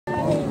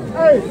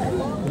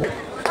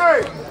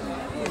Hey!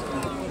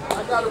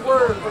 I got a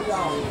word for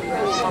y'all.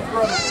 My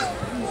brother.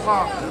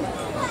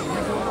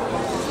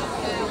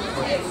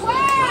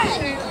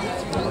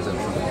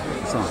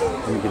 Son,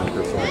 let me get up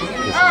there for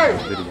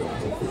this video.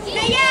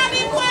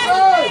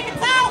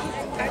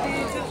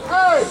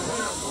 Hey!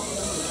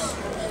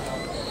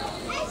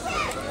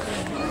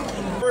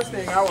 First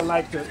thing I would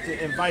like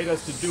to invite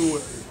us to do,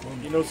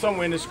 you know,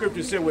 somewhere in the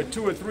scripture said where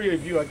 2 or 3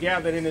 of you are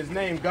gathered in his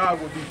name, God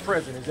will be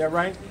present. Is that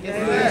right?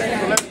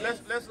 Yes. So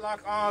let's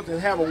lock arms and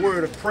have a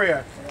word of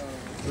prayer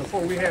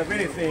before we have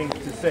anything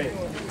to say.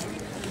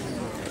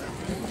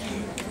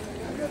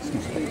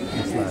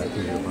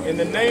 In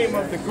the name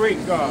of the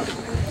great God,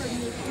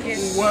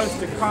 who was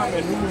to come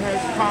and who has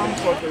come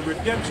for the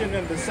redemption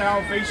and the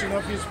salvation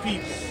of his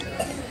people.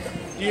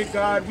 Dear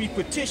God, we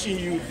petition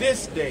you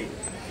this day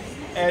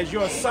as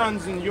your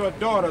sons and your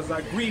daughters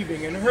are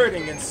grieving and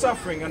hurting and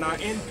suffering and are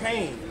in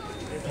pain.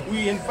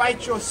 We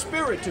invite your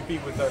spirit to be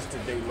with us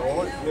today,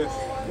 Lord.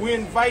 We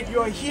invite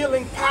your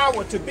healing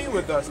power to be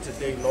with us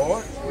today,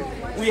 Lord.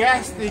 We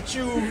ask that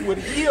you would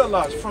heal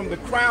us from the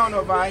crown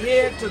of our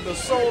head to the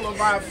sole of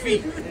our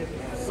feet.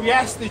 We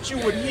ask that you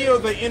would heal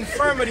the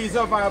infirmities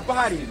of our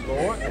bodies,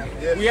 Lord.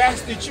 We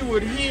ask that you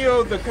would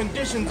heal the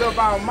conditions of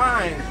our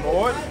minds,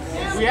 Lord.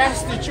 We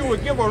ask that you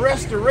would give a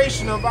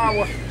restoration of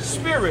our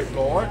spirit,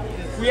 Lord.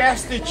 We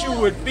ask that you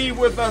would be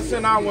with us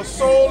in our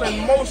soul,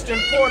 and most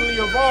importantly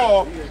of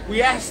all,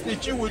 we ask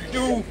that you would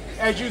do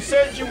as you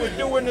said you would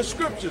do in the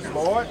scriptures,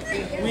 Lord.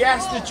 We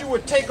ask that you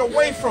would take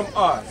away from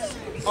us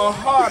a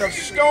heart of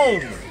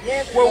stone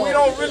where we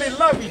don't really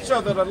love each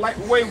other the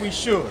way we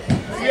should.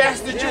 We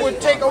ask that you would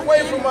take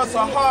away from us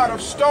a heart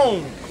of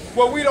stone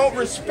where we don't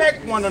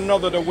respect one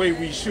another the way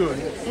we should.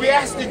 We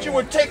ask that you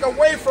would take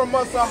away from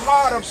us a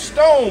heart of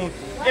stone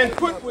and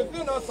put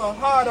within us a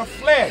heart of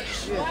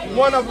flesh,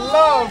 one of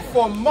love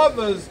for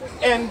mothers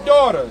and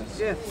daughters,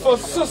 for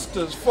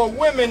sisters, for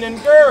women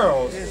and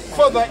girls,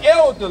 for the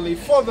elderly,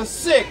 for the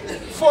sick,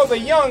 for the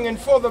young and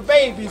for the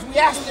babies. We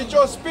ask that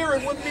your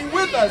spirit would be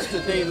with us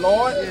today,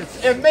 Lord,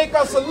 and make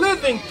us a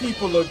living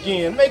people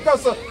again, make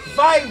us a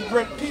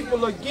vibrant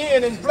people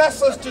again, and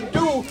bless us to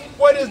do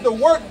what is the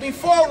work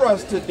before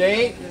us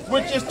today,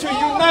 which is to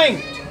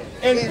unite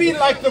and be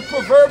like the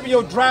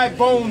proverbial dry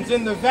bones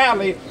in the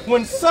valley.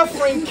 When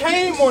suffering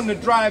came on the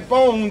dry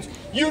bones,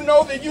 you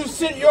know that you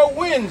sent your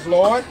winds,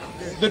 Lord.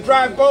 The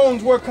dry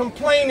bones were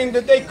complaining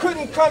that they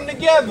couldn't come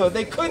together.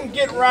 They couldn't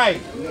get right.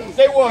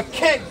 They were a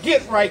can't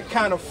get right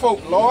kind of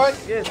folk, Lord.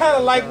 Kind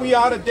of like we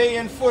are today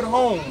in Foot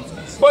Homes.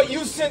 But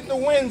you sent the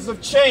winds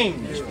of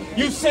change.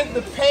 You sent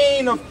the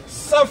pain of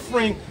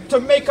suffering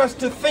to make us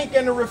to think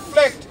and to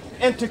reflect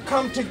and to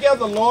come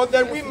together, Lord,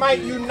 that we might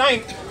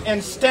unite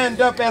and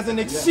stand up as an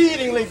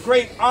exceedingly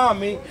great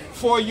army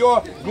for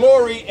your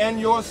glory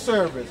and your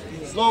service.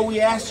 Lord, we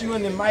ask you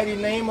in the mighty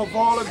name of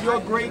all of your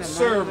great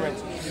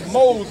servants,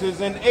 Moses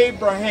and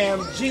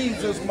Abraham,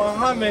 Jesus,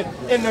 Muhammad,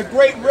 and the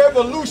great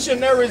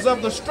revolutionaries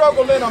of the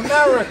struggle in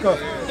America,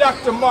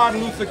 Dr.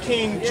 Martin Luther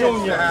King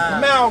Jr.,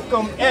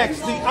 Malcolm X,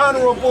 the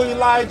Honorable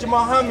Elijah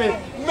Muhammad,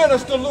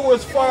 Minister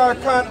Louis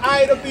Farrakhan,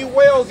 Ida B.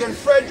 Wells, and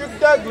Frederick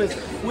Douglass.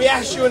 We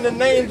ask you in the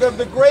names of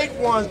the great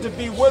ones to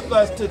be with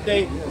us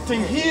today, to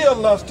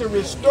heal us, to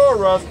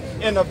restore us,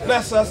 and to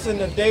bless us in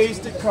the days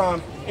to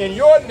come. In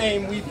your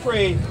name we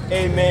pray,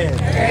 amen.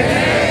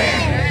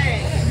 Amen.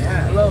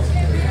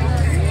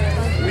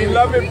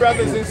 Beloved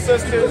brothers and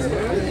sisters,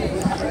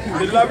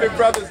 beloved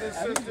brothers and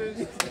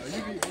sisters,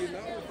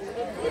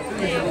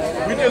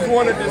 we just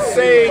wanted to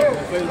say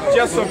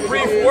just a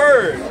brief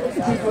word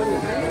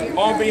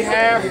on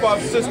behalf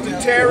of Sister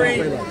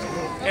Terry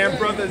and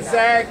Brother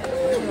Zach,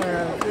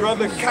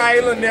 Brother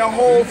Kyle and their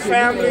whole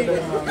family,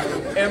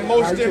 and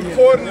most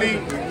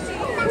importantly,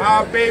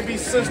 our baby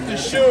sister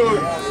Shug,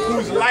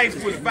 whose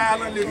life was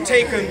violently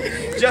taken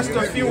just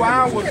a few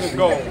hours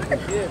ago.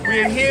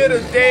 We're here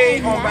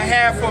today on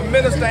behalf of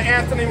Minister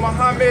Anthony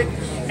Muhammad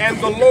and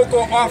the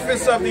local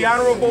office of the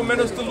Honorable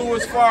Minister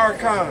Louis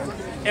Farrakhan.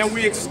 And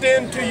we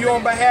extend to you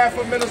on behalf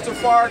of Minister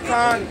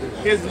Farrakhan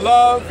his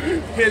love,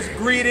 his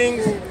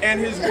greetings, and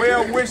his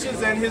well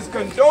wishes and his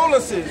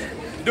condolences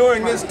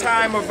during this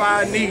time of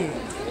our need.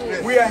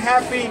 We are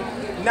happy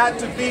not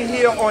to be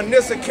here on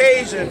this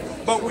occasion,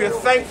 but we're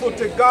thankful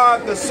to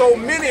God that so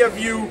many of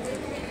you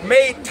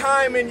made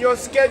time in your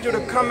schedule to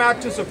come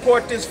out to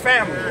support this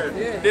family.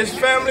 This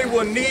family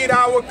will need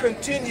our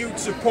continued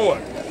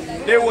support.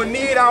 They will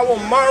need our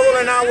moral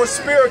and our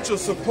spiritual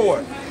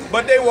support.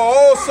 But they will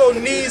also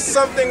need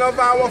something of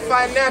our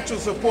financial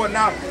support.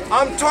 Now,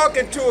 I'm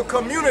talking to a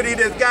community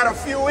that's got a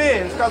few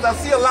ends, because I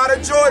see a lot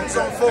of Jordans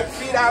on folks'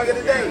 feet out here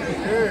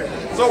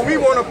today. So we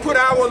want to put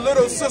our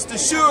little sister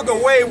Shug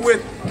away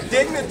with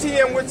dignity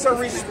and with some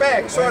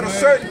respect. So at a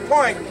certain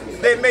point,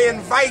 they may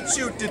invite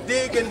you to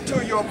dig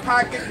into your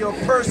pocket, your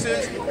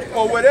purses,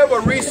 or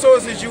whatever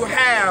resources you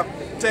have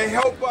to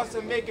help us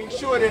in making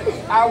sure that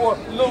our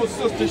little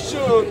sister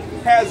Shug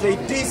has a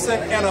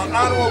decent and an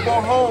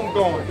honorable home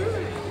going.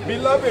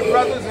 Beloved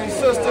brothers and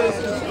sisters,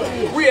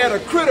 we're at a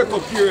critical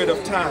period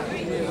of time.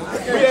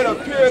 We're at a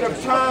period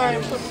of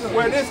time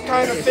where this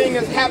kind of thing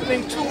is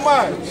happening too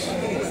much.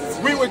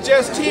 We were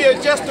just here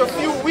just a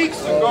few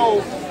weeks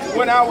ago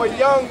when our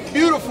young,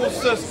 beautiful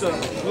sister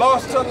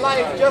lost her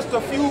life just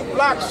a few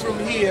blocks from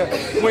here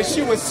when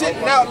she was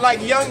sitting out like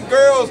young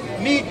girls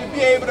need to be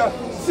able to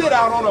sit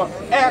out on an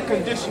air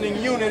conditioning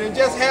unit and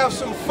just have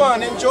some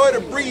fun, enjoy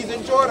the breeze,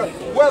 enjoy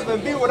the weather,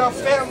 and be with our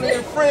family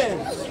and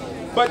friends.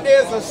 But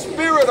there's a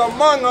spirit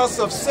among us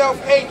of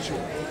self-hatred.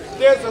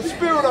 There's a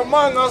spirit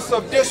among us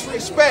of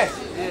disrespect.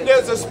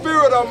 There's a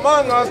spirit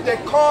among us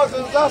that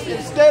causes us,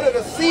 instead of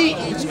to see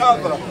each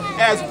other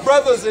as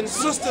brothers and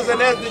sisters and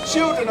as the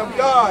children of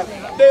God,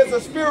 there's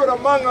a spirit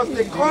among us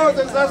that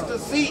causes us to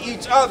see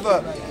each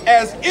other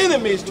as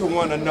enemies to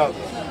one another.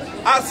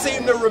 I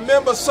seem to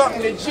remember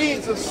something that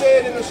Jesus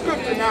said in the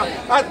scripture. Now,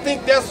 I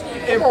think that's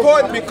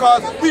important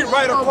because we're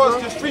right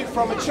across the street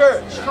from a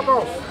church.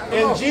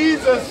 And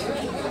Jesus,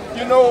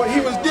 you know,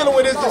 he was dealing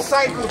with his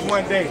disciples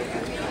one day.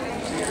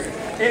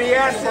 And he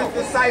asked his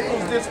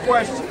disciples this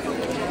question: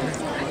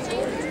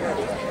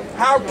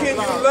 how can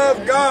you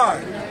love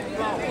God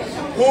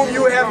whom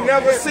you have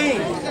never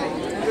seen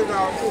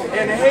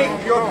and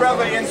hate your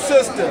brother and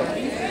sister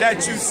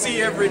that you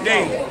see every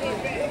day?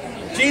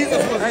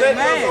 Jesus was letting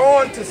us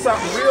on to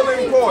something real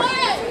important.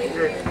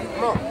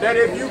 That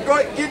if you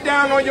get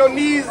down on your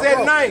knees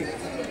at night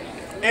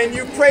and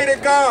you pray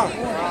to God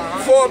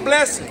for a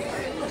blessing,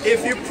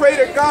 if you pray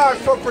to God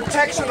for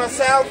protection or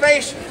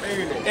salvation,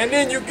 and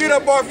then you get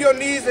up off your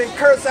knees and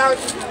curse out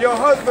your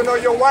husband or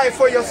your wife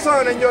or your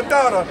son and your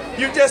daughter,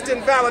 you just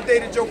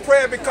invalidated your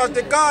prayer, because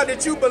the God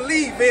that you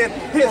believe in,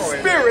 his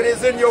spirit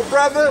is in your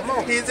brother,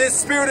 his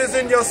spirit is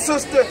in your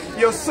sister,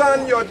 your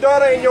son, your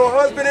daughter, and your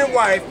husband and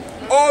wife.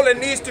 All that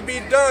needs to be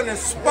done is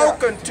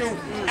spoken to,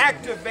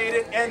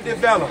 activated, and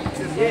developed.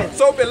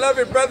 So,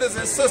 beloved brothers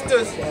and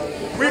sisters,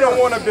 we don't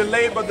want to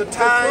belabor the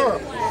time.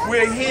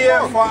 We're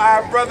here for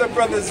our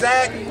Brother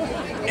Zach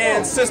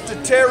and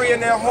Sister Terry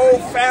and their whole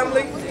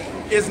family.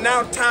 It's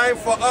now time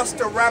for us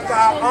to wrap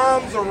our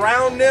arms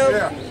around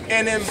them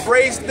and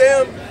embrace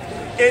them.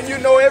 And you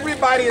know,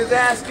 everybody is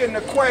asking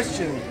the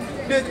question,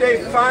 did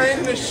they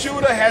find the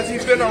shooter? Has he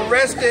been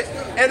arrested?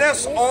 And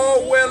that's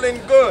all well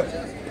and good,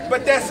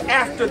 but that's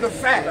after the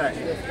fact.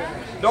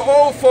 The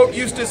old folk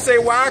used to say,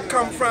 where I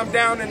come from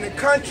down in the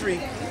country,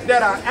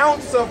 that an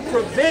ounce of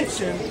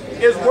prevention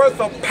is worth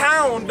a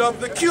pound of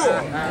the cure.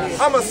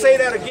 I'm going to say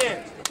that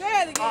again.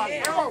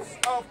 An ounce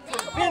of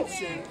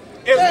prevention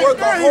is worth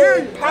a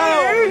whole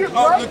pound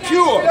of the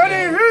cure.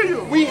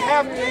 We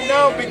have to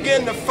now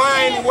begin to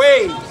find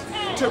ways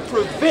to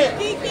prevent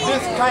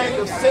this kind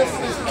of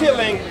senseless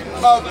killing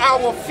of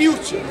our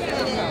future.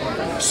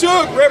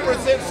 Suge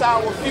represents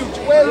our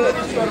future. Where's the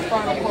legislative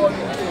final call?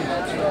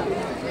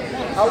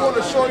 I want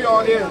to show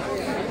y'all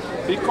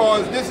this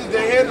because this is the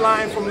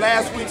headline from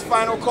last week's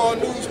Final Call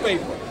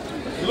newspaper.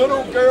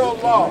 Little girl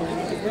lost.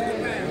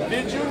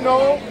 Did you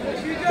know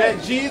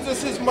that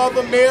Jesus'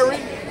 mother Mary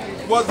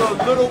was a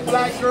little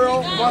black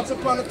girl once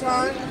upon a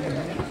time?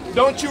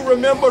 Don't you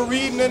remember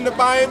reading in the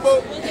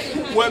Bible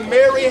when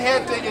Mary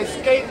had to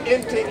escape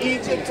into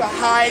Egypt to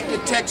hide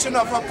detection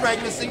of her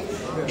pregnancy?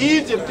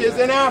 Egypt is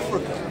in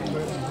Africa.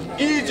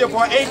 Egypt,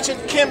 or ancient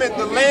Kemet,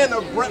 the land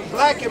of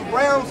black and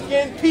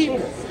brown-skinned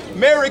people.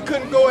 Mary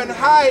couldn't go and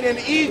hide in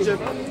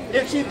Egypt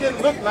if she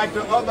didn't look like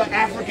the other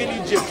African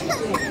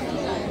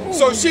Egyptians.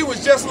 So she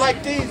was just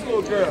like these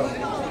little girls.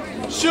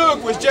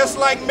 Suge was just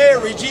like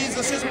Mary,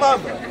 Jesus'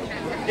 mother.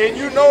 And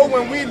you know,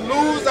 when we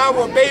lose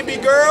our baby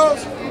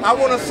girls, I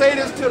want to say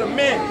this to the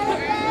men.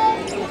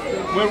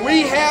 When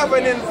we have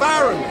an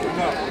environment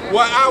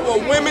where our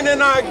women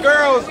and our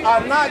girls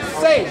are not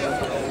safe,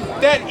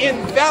 that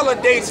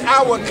invalidates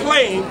our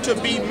claim to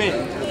be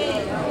men.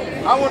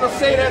 I want to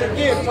say that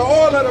again to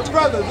all of the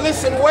brothers.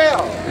 Listen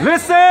well.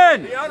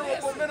 Listen! The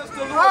Honorable Minister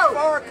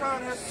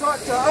Farrakhan has taught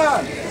to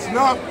us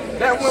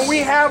that when we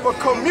have a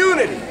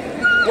community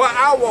where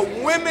our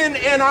women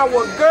and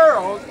our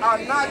girls are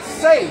not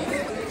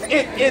safe,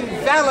 it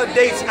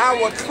invalidates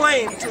our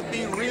claim to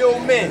be real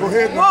men.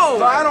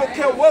 So I don't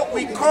care what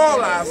we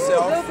call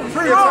ourselves.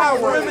 If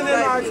our women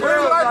and our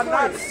girls are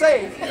not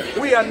safe,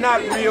 we are not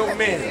real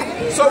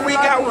men. So we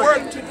got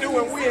work to do,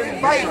 and we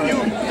invite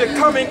you to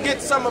come and get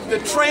some of the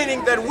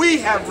training that we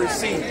have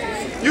received.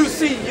 You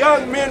see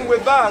young men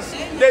with us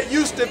that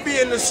used to be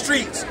in the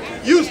streets,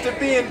 used to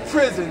be in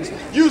prisons,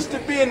 used to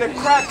be in the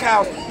crack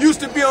house,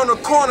 used to be on the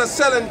corner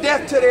selling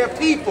death to their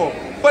people.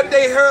 But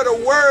they heard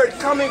a word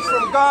coming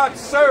from God's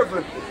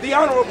servant, the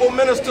Honorable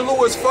Minister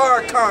Louis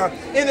Farrakhan,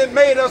 and it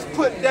made us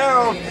put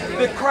down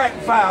the crack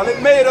vial.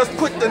 It made us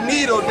put the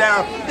needle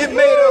down. It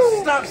made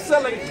us stop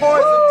selling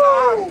poison to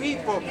our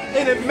people,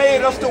 and it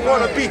made us to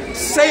want to be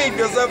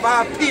saviors of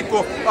our people,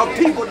 of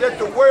people that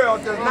the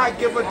world does not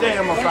give a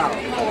damn about.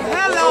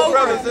 So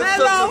brothers and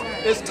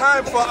sisters, it's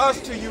time for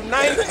us to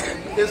unite.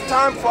 It's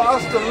time for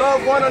us to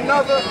love one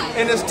another,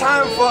 and it's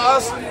time for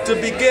us to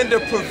begin to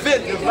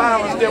prevent the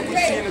violence that we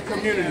see in the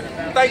community.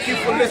 Thank you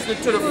for listening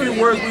to the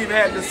few words we've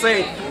had to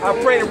say. I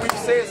pray that we've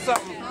said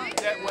something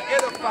that will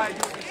edify you,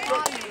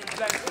 instruct you, and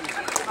bless you.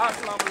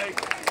 Assalamu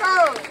alaikum.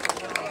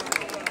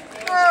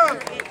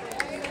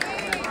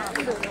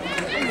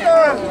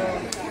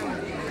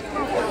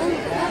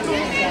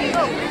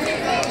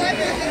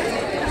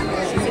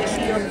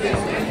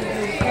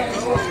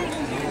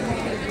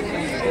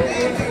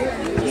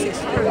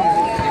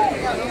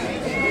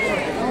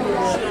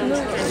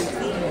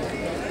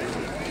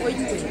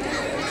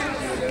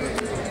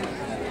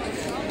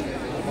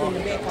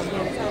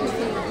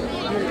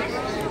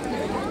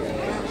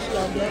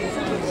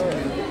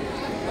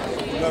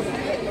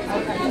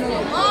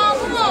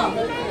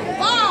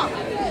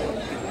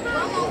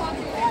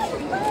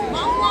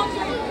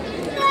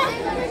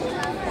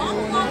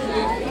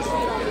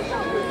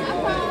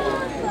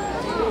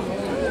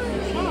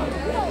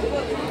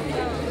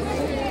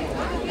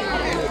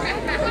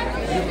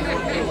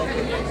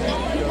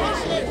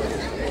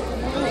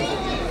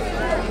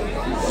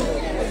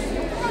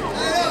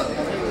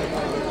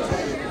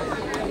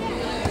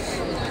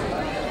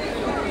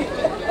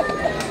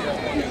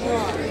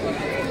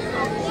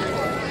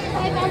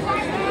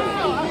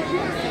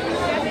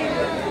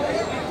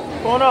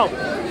 Going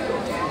on.